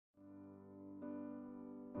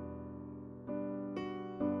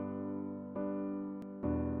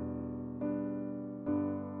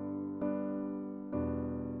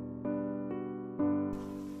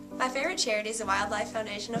favorite charity is the Wildlife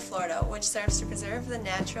Foundation of Florida, which serves to preserve the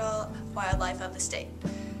natural wildlife of the state.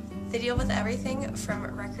 They deal with everything from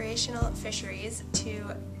recreational fisheries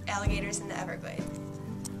to alligators in the Everglades.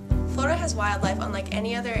 Florida has wildlife unlike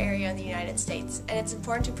any other area in the United States, and it's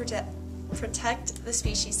important to protect the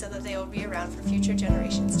species so that they will be around for future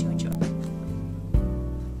generations to enjoy.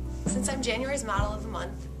 Since I'm January's Model of the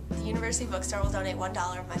Month, the University Bookstore will donate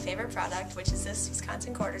 $1 of my favorite product, which is this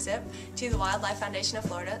Wisconsin Quarter Zip, to the Wildlife Foundation of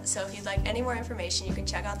Florida. So if you'd like any more information, you can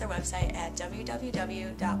check out their website at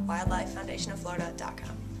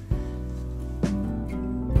www.wildlifefoundationofflorida.com.